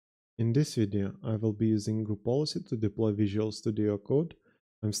In this video, I will be using group policy to deploy Visual Studio Code.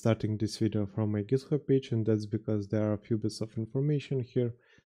 I'm starting this video from my GitHub page, and that's because there are a few bits of information here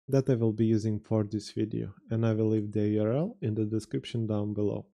that I will be using for this video, and I will leave the URL in the description down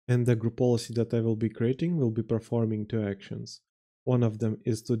below. And the group policy that I will be creating will be performing two actions. One of them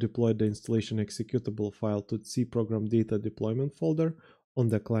is to deploy the installation executable file to C program data deployment folder on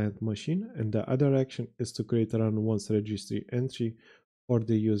the client machine, and the other action is to create a RunOnce registry entry for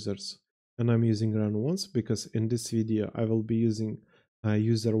the users. And I'm using RunOnce because in this video I will be using a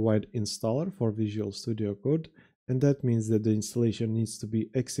user-wide installer for Visual Studio Code, and that means that the installation needs to be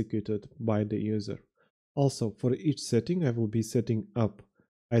executed by the user. Also, for each setting I will be setting up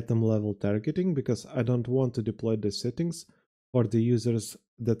item level targeting because I don't want to deploy the settings for the users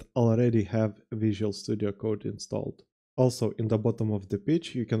that already have Visual Studio Code installed. Also, in the bottom of the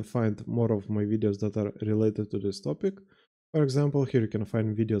page you can find more of my videos that are related to this topic. For example, here you can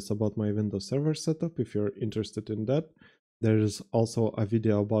find videos about my Windows Server setup if you're interested in that. There is also a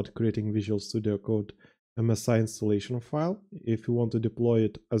video about creating Visual Studio Code MSI installation file if you want to deploy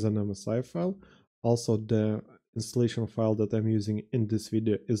it as an MSI file. Also, the installation file that I'm using in this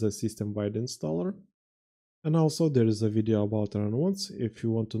video is a system-wide installer. And also there is a video about RunOnce if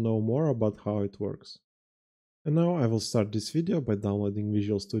you want to know more about how it works. And now I will start this video by downloading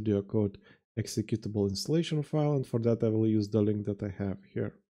Visual Studio Code executable installation file, and for that I will use the link that I have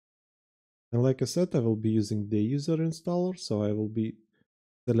here. And like I said, I will be using the user installer, so I will be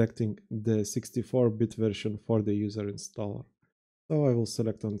selecting the 64-bit version for the user installer. So I will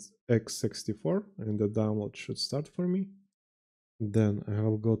select on x64 and the download should start for me. Then I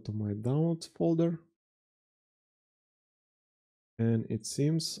will go to my downloads folder. And it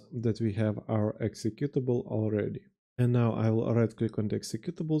seems that we have our executable already. And now I will right click on the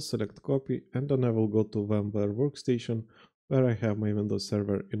executable, select copy, and then I will go to VMware Workstation where I have my Windows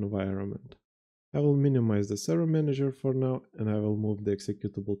Server environment. I will minimize the server manager for now, and I will move the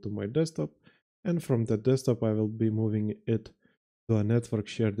executable to my desktop, and from the desktop I will be moving it to a network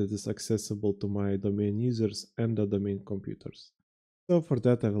share that is accessible to my domain users and the domain computers. So for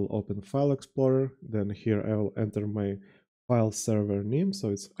that I will open File Explorer, then here I will enter my file server name, so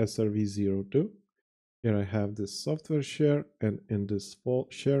it's srv02. Here I have this software share, and in this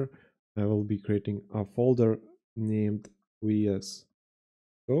share I will be creating a folder named VS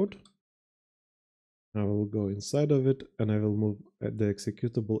Code. I will go inside of it and I will move the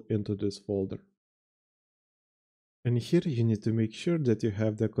executable into this folder. And here you need to make sure that you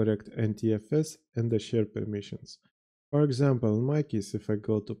have the correct NTFS and the share permissions. For example, in my case, if I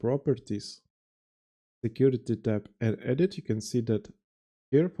go to Properties, Security tab and Edit, you can see that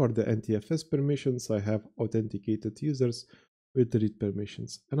here for the NTFS permissions, I have authenticated users with read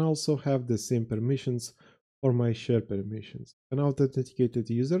permissions, and I also have the same permissions for my share permissions. And authenticated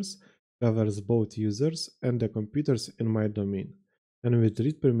users covers both users and the computers in my domain. And with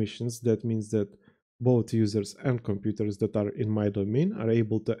read permissions, that means that both users and computers that are in my domain are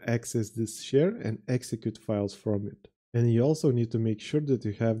able to access this share and execute files from it. And you also need to make sure that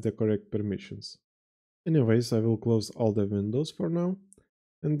you have the correct permissions. Anyways, I will close all the windows for now.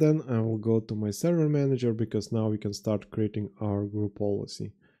 And then I will go to my server manager because now we can start creating our group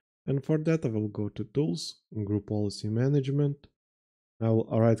policy. And for that I will go to Tools, Group Policy Management. I will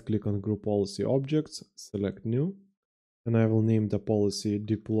right click on Group Policy Objects, select New, and I will name the policy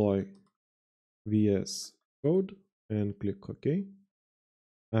Deploy VS Code and click OK.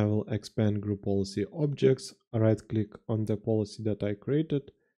 I will expand Group Policy Objects, right click on the policy that I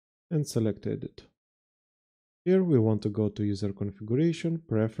created and select Edit. Here we want to go to User Configuration,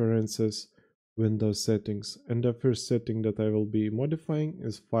 Preferences, Windows Settings, and the first setting that I will be modifying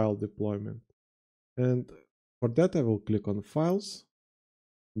is File Deployment. And for that I will click on Files,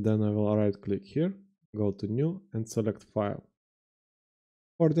 then I will right click here, go to New and select File.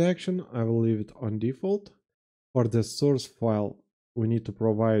 For the action I will leave it on default. For the source file we need to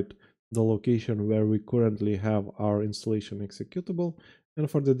provide the location where we currently have our installation executable, and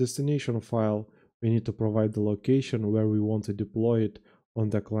for the destination file we need to provide the location where we want to deploy it on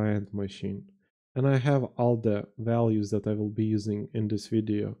the client machine. And I have all the values that I will be using in this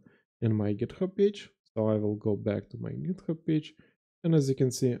video in my GitHub page. So I will go back to my GitHub page, and as you can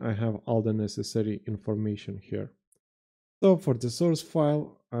see I have all the necessary information here. So for the source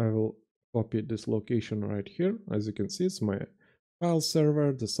file I will copy this location right here. As you can see, it's my file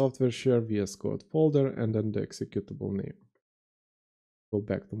server, the software share, VS Code folder, and then the executable name. Go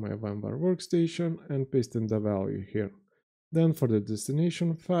back to my VMware Workstation and paste in the value here. Then for the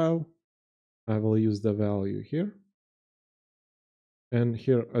destination file, I will use the value here. And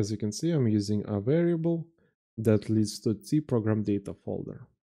here, as you can see, I'm using a variable that leads to C program data folder.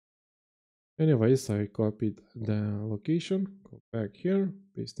 Anyways, I copied the location, go back here,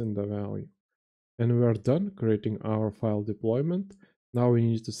 paste in the value. And we are done creating our file deployment. Now we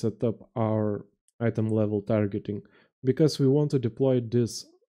need to set up our item level targeting because we want to deploy this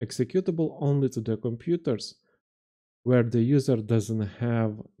executable only to the computers where the user doesn't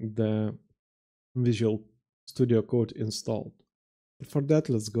have the Visual Studio Code installed. For that,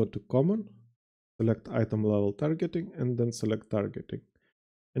 let's go to Common, select item level targeting, and then select targeting.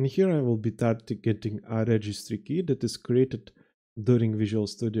 And here I will be targeting a registry key that is created during Visual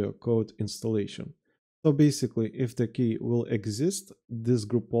Studio Code installation. So basically, if the key will exist, this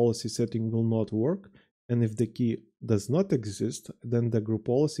group policy setting will not work. And if the key does not exist, then the group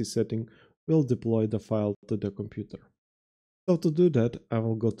policy setting will deploy the file to the computer. So to do that, I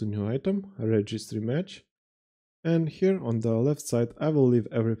will go to New Item, Registry Match. And here on the left side, I will leave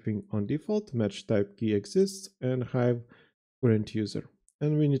everything on default, match type key exists, and hide current user.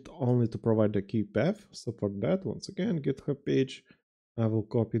 And we need only to provide the key path. So for that, once again, GitHub page, I will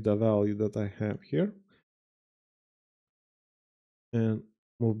copy the value that I have here and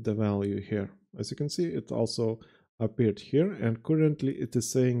move the value here. As you can see, it also appeared here, and currently it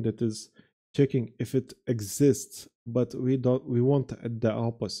is saying that is checking if it exists, but we want the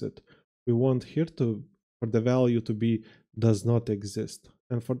opposite. We want here for the value to be does not exist.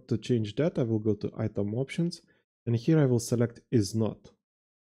 And to change that, I will go to item options, and here I will select is not.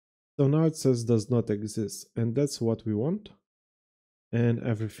 So now it says does not exist, and that's what we want. And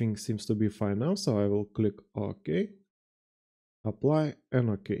everything seems to be fine now, so I will click OK, apply, and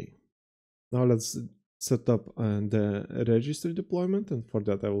OK. Now let's set up the registry deployment, and for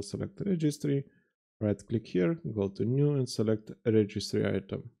that I will select registry, right click here, go to new and select registry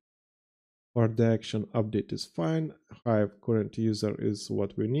item. For the action, update is fine, hive current user is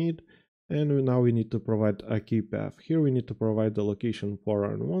what we need, and now we need to provide a key path. Here we need to provide the location for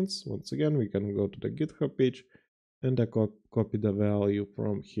RunOnce. Once again, we can go to the GitHub page and I copy the value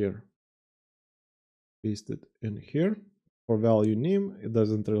from here, paste it in here. For value name, it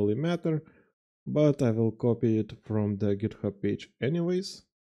doesn't really matter, but I will copy it from the GitHub page anyways.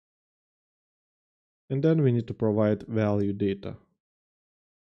 And then we need to provide value data.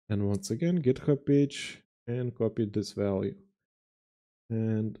 And once again, GitHub page, and copy this value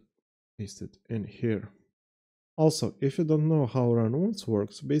and paste it in here. Also, if you don't know how RunOnce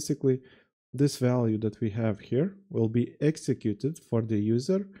works, basically this value that we have here will be executed for the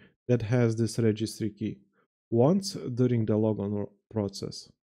user that has this registry key once during the logon process.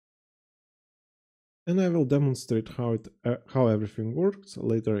 And I will demonstrate how everything works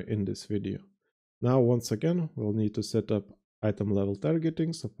later in this video. Now, once again, we'll need to set up item level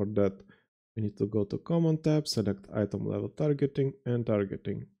targeting. So for that, we need to go to Common tab, select item level targeting and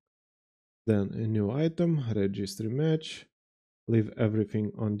targeting. Then a new item, registry match, leave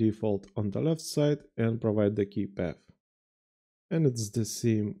everything on default on the left side and provide the key path. And it's the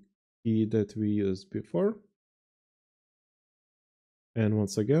same key that we used before. And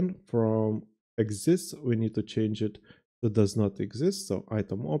once again, from exists, we need to change it to does not exist. So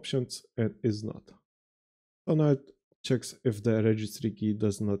item options and is not. So now it checks if the registry key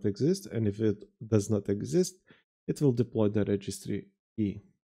does not exist, and if it does not exist, it will deploy the registry key.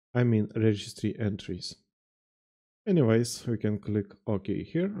 I mean registry entries. Anyways, we can click OK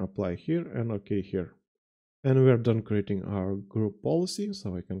here, apply here, and OK here. And we are done creating our group policy,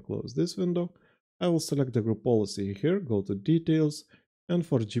 so I can close this window. I will select the group policy here, go to details, and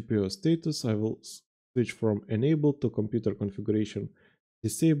for GPO status, I will switch from enabled to computer configuration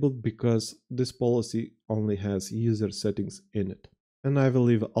disabled because this policy only has user settings in it. And I will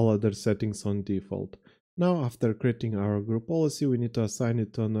leave all other settings on default. Now, after creating our group policy, we need to assign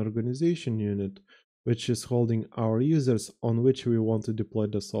it to an organization unit, which is holding our users on which we want to deploy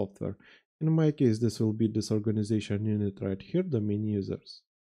the software. In my case, this will be this organization unit right here, the main users.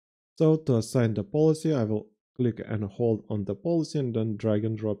 So to assign the policy, I will click and hold on the policy and then drag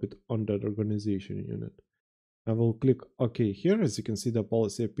and drop it on that organization unit. I will click OK here. As you can see, the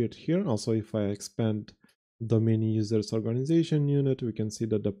policy appeared here. Also, if I expand domain users organization unit, we can see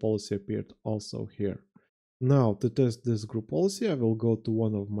that the policy appeared also here. Now, to test this group policy, I will go to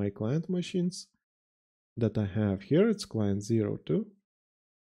one of my client machines that I have here. It's client 02.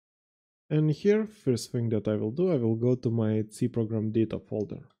 And here, first thing that I will do, I will go to my C program data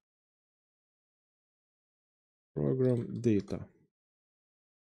folder. Program data.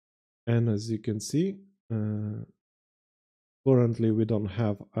 And as you can see, currently we don't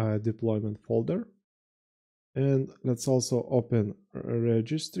have a deployment folder. And let's also open a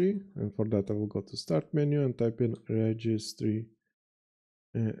registry. And for that, I will go to start menu and type in registry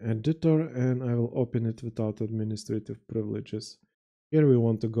editor, and I will open it without administrative privileges. Here we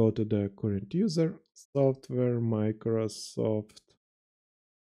want to go to the current user, software, Microsoft,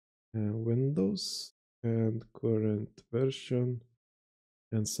 Windows, and current version.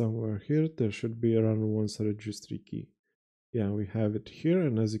 And somewhere here, there should be a RunOnce registry key. Yeah, we have it here.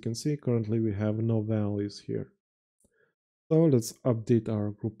 And as you can see, currently we have no values here. So let's update our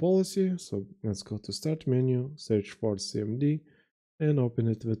group policy. So let's go to Start menu, search for CMD, and open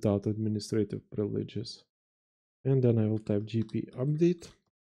it without administrative privileges. And then I will type gp update.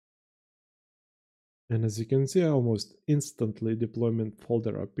 And as you can see, almost instantly deployment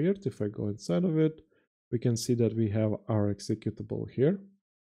folder appeared. If I go inside of it, we can see that we have our executable here.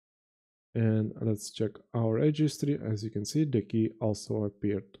 And let's check our registry. As you can see, the key also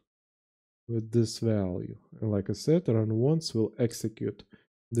appeared with this value. And like I said, RunOnce will execute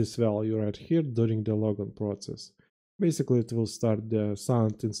this value right here during the logon process. Basically, it will start the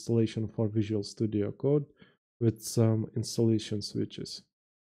sound installation for Visual Studio Code with some installation switches.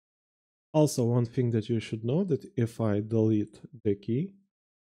 Also, one thing that you should know that if I delete the key,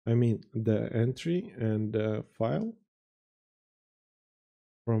 I mean the entry and the file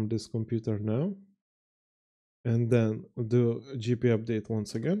from this computer now, and then do gp update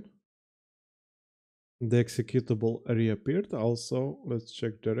once again, the executable reappeared. Also, let's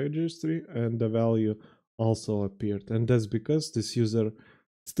check the registry, and the value also appeared. And that's because this user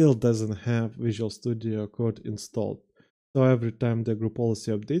still doesn't have Visual Studio Code installed. So every time the group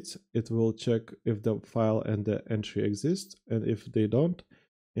policy updates, it will check if the file and the entry exist, and if they don't,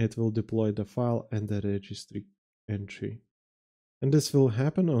 it will deploy the file and the registry entry. And this will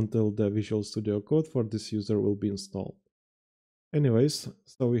happen until the Visual Studio Code for this user will be installed. Anyways,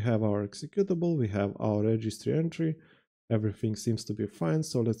 so we have our executable, we have our registry entry, everything seems to be fine,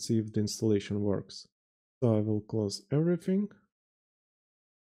 so let's see if the installation works. So I will close everything,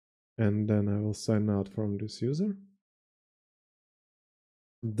 and then I will sign out from this user.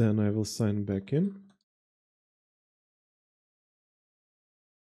 Then I will sign back in.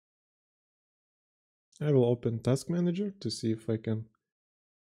 I will open Task Manager to see if I can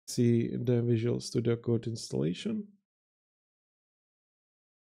see the Visual Studio Code installation.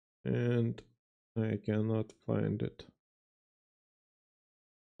 And I cannot find it.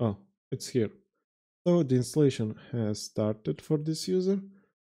 Oh, it's here. So the installation has started for this user.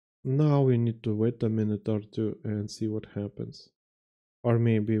 Now we need to wait a minute or two and see what happens. Or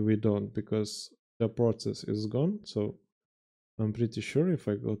maybe we don't, because the process is gone. So I'm pretty sure if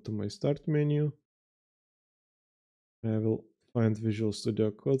I go to my Start menu, I will find Visual Studio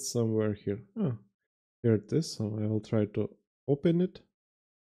Code somewhere here. Ah, here it is. So I will try to open it.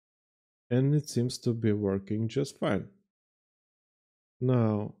 And it seems to be working just fine.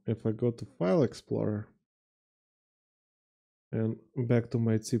 Now, if I go to File Explorer and back to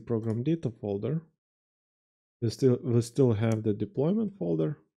my C program data folder, we still have the deployment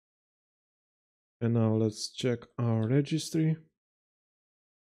folder. And now let's check our registry.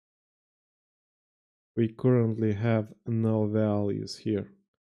 We currently have no values here.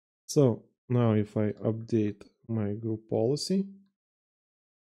 So now if I update my group policy,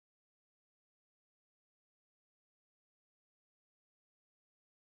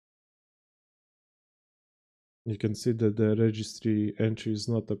 you can see that the registry entry is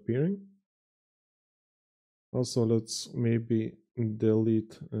not appearing. Also, let's maybe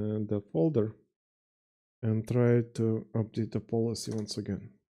delete the folder and try to update the policy once again.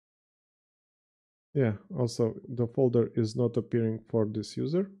 Yeah, also the folder is not appearing for this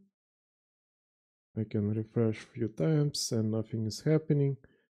user. I can refresh a few times and nothing is happening.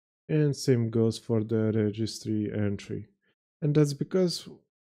 And same goes for the registry entry. And that's because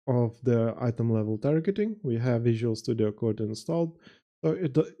of the item level targeting. We have Visual Studio Code installed, so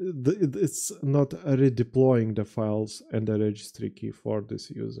it's not redeploying the files and the registry key for this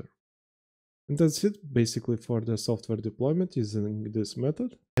user. And that's it basically for the software deployment using this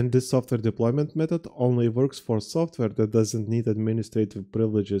method. And this software deployment method only works for software that doesn't need administrative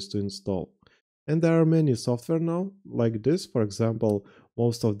privileges to install. And there are many software now like this. For example,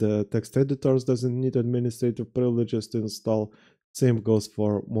 most of the text editors doesn't need administrative privileges to install. Same goes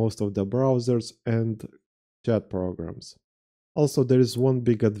for most of the browsers and chat programs. Also, there is one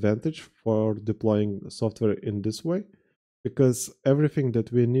big advantage for deploying software in this way, because everything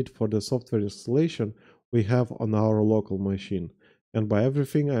that we need for the software installation we have on our local machine. And by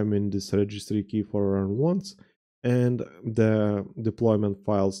everything, I mean this registry key for RunOnce and the deployment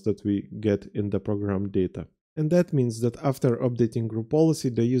files that we get in the program data. And that means that after updating group policy,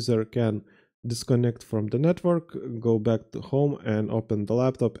 the user can disconnect from the network, go back to home and open the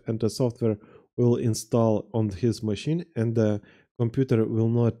laptop, and the software will install on his machine, and the computer will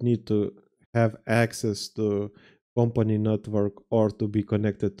not need to have access to company network or to be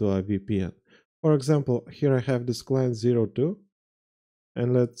connected to a VPN. For example, here I have this client 02,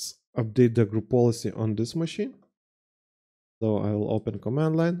 and let's update the group policy on this machine. So I will open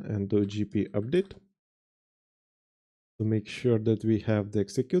command line and do gp update to make sure that we have the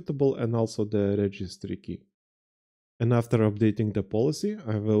executable and also the registry key. And after updating the policy,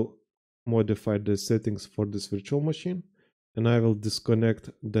 I will modify the settings for this virtual machine, and I will disconnect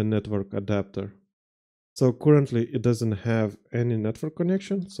the network adapter. So currently it doesn't have any network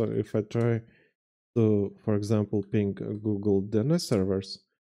connection. So if I try to, for example, ping Google DNS servers,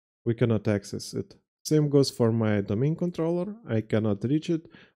 we cannot access it. Same goes for my domain controller. I cannot reach it.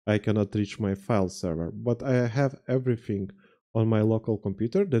 I cannot reach my file server, but I have everything on my local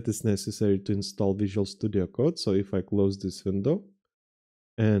computer that is necessary to install Visual Studio Code. So if I close this window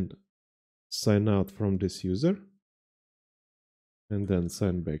and sign out from this user and then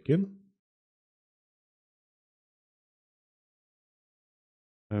sign back in,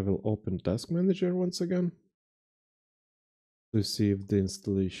 I will open Task Manager once again to see if the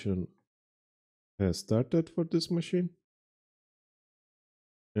installation has started for this machine.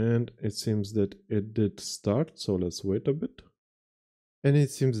 And it seems that it did start, so let's wait a bit. And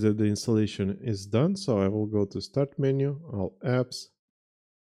it seems that the installation is done, so I will go to Start menu, All Apps,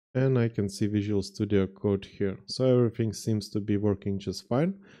 and I can see Visual Studio Code here. So everything seems to be working just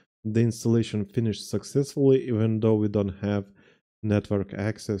fine. The installation finished successfully, even though we don't have network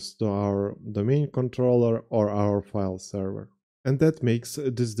access to our domain controller or our file server. And that makes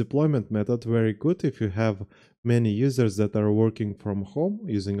this deployment method very good if you have many users that are working from home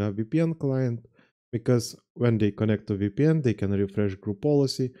using a VPN client, because when they connect to VPN, they can refresh group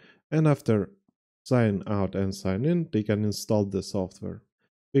policy, and after sign out and sign in, they can install the software.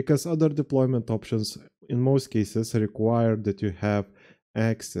 Because other deployment options in most cases require that you have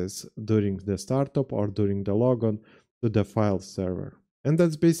access during the startup or during the logon to the file server. And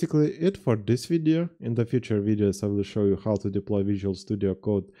that's basically it for this video. In the future videos I will show you how to deploy Visual Studio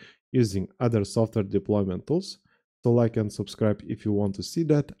Code using other software deployment tools. So like and subscribe if you want to see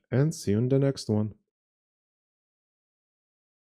that, and see you in the next one.